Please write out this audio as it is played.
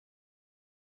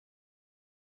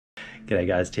G'day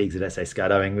guys, Teags at SA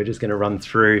Skydiving. We're just going to run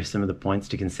through some of the points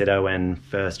to consider when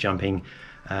first jumping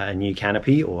a new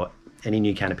canopy or any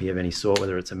new canopy of any sort,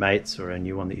 whether it's a mate's or a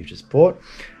new one that you've just bought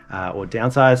or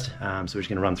downsized. So we're just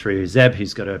going to run through Zeb,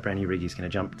 who's got a brand new rig he's going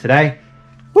to jump today.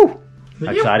 Woo!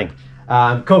 Exciting.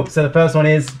 Cool, so the first one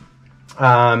is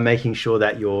making sure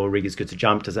that your rig is good to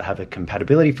jump. Does it have a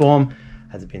compatibility form?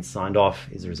 Has it been signed off?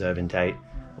 Is the reserve in date?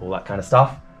 All that kind of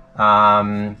stuff.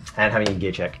 And having a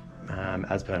gear check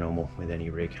as per normal with any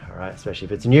rig, all right? Especially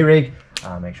if it's a new rig,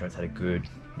 make sure it's had a good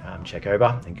check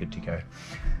over and good to go.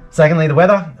 Secondly, the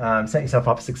weather. Set yourself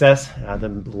up for success. The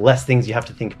less things you have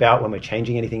to think about when we're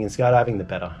changing anything in skydiving, the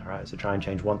better, all right? So try and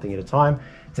change one thing at a time.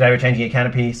 Today we're changing a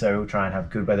canopy, so we'll try and have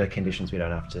good weather conditions we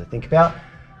don't have to think about.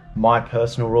 My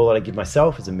personal rule that I give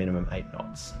myself is a minimum 8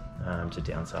 knots to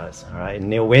downsize, all right? In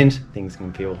nil wind, things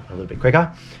can feel a little bit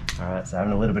quicker, all right? So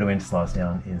having a little bit of wind to slow us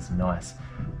down is nice.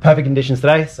 Perfect conditions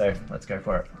today, so let's go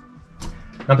for it.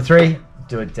 Number 3,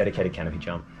 do a dedicated canopy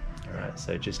jump, all right?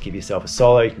 So just give yourself a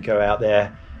solo. You can go out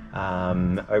there,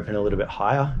 open a little bit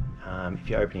higher. If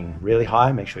you're opening really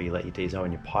high, make sure you let your DSO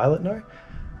and your pilot know.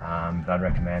 But I'd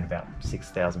recommend about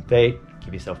 6,000 feet.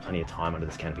 Give yourself plenty of time under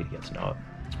this canopy to get to know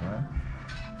it, all right?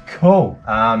 Cool.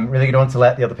 Really good one to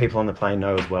let the other people on the plane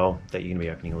know as well that you're going to be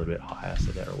opening a little bit higher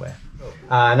so they're aware.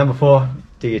 Number 4,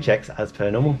 do your checks as per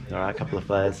normal. All right, a couple of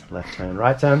flares, left turn,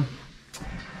 right turn.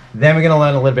 Then we're going to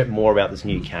learn a little bit more about this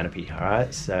new canopy, all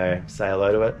right? So say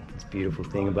hello to it. It's a beautiful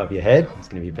thing above your head. It's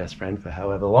going to be your best friend for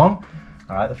however long.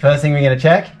 All right, the first thing we're going to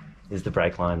check is the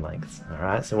brake line lengths, all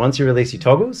right? So once you release your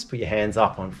toggles, put your hands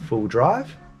up on full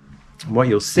drive. And what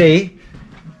you'll see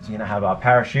is you're going to have our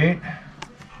parachute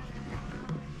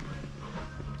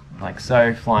like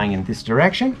so, flying in this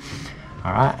direction.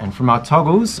 All right, and from our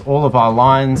toggles, all of our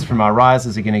lines from our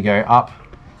risers are going to go up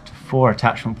to 4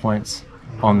 attachment points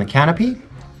on the canopy.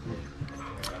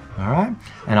 All right,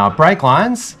 and our brake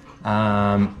lines,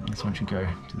 this one should go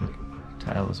to the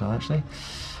tail as well actually.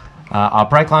 Our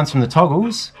brake lines from the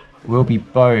toggles will be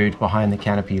bowed behind the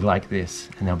canopy like this,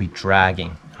 and they'll be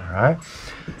dragging, all right?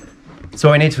 So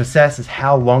what we need to assess is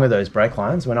how long are those brake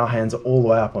lines when our hands are all the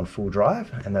way up on full drive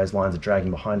and those lines are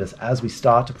dragging behind us. As we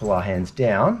start to pull our hands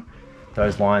down,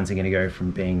 those lines are going to go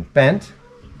from being bent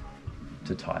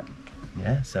to tight.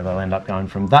 Yeah, so they'll end up going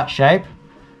from that shape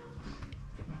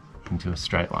into a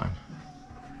straight line.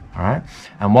 All right,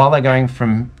 and while they're going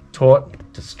from taut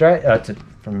to straight,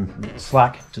 from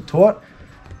slack to taut,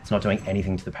 it's not doing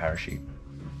anything to the parachute.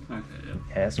 Okay,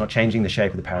 yeah, it's not changing the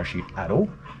shape of the parachute at all,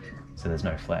 so there's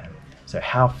no flare. So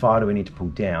how far do we need to pull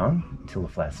down until the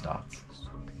flare starts?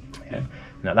 Okay.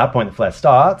 And at that point the flare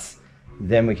starts,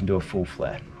 then we can do a full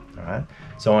flare. All right.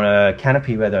 So on a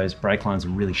canopy where those brake lines are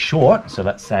really short, so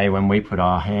let's say when we put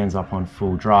our hands up on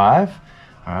full drive,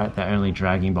 all right, they're only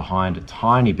dragging behind a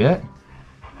tiny bit.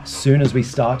 As soon as we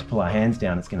start to pull our hands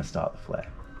down, it's going to start the flare.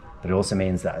 But it also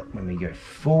means that when we go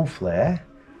full flare,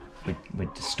 we're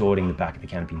distorting the back of the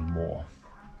canopy more,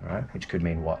 all right, which could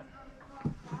mean what?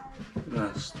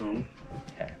 Stall.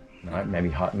 Yeah, right,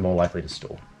 maybe more likely to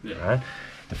stall. Yeah. Right?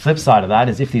 The flip side of that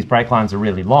is if these brake lines are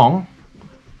really long,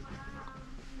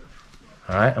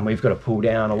 all right, and we've got to pull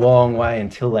down a long way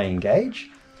until they engage,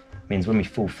 means when we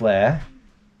full flare,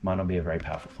 might not be a very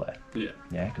powerful flare. Yeah.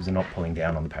 Yeah, because they're not pulling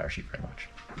down on the parachute very much.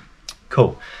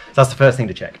 Cool. So that's the first thing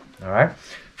to check. All right.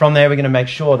 From there, we're going to make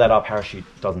sure that our parachute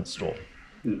doesn't stall.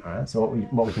 All right. So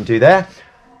what we can do there,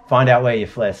 find out where your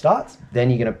flare starts. Then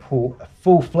you're going to pull a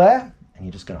full flare, and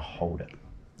you're just going to hold it.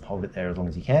 Hold it there as long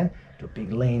as you can. Do a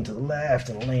big lean to the left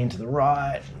and a lean to the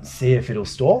right, and see if it'll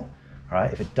stall. All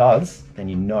right. If it does, then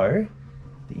you know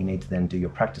that you need to then do your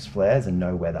practice flares and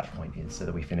know where that point is so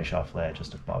that we finish our flare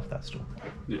just above that stall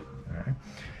point. Yeah. All right.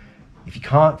 If you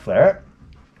can't flare it,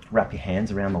 wrap your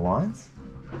hands around the lines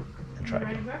and try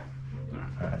again.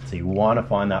 All right. So you want to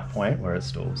find that point where it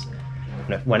stalls.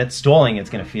 When it's stalling, it's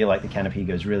going to feel like the canopy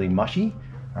goes really mushy,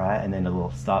 all right, and then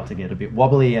it'll start to get a bit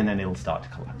wobbly, and then it'll start to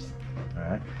collapse, all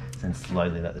right. So then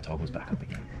slowly let the toggles back up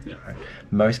again. Yeah. All right?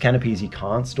 Most canopies you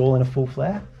can't stall in a full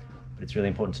flare, but it's really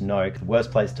important to know the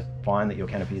worst place to find that your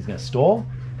canopy is going to stall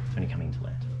is when you're coming to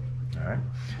land. All right,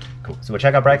 cool. So we'll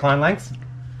check our brake line lengths,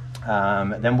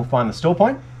 then we'll find the stall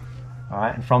point, all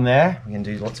right, and from there we can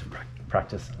do lots of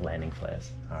practice landing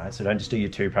flares. All right, so don't just do your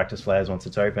 2 practice flares once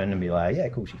it's open and be like, yeah,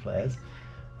 cool, she flares.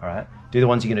 All right, do the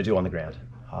ones you're going to do on the ground.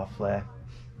 Half flare,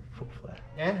 full flare.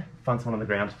 And fun one on the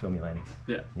ground to film your landings.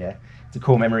 Yeah. Yeah. It's a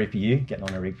cool memory for you, getting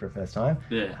on a rig for the first time.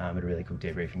 Yeah. But a really cool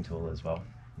debriefing tool as well.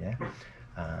 Yeah.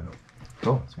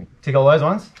 Cool. So we tick all those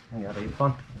ones. Yeah, that'll be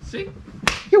fun. See?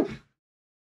 Yo.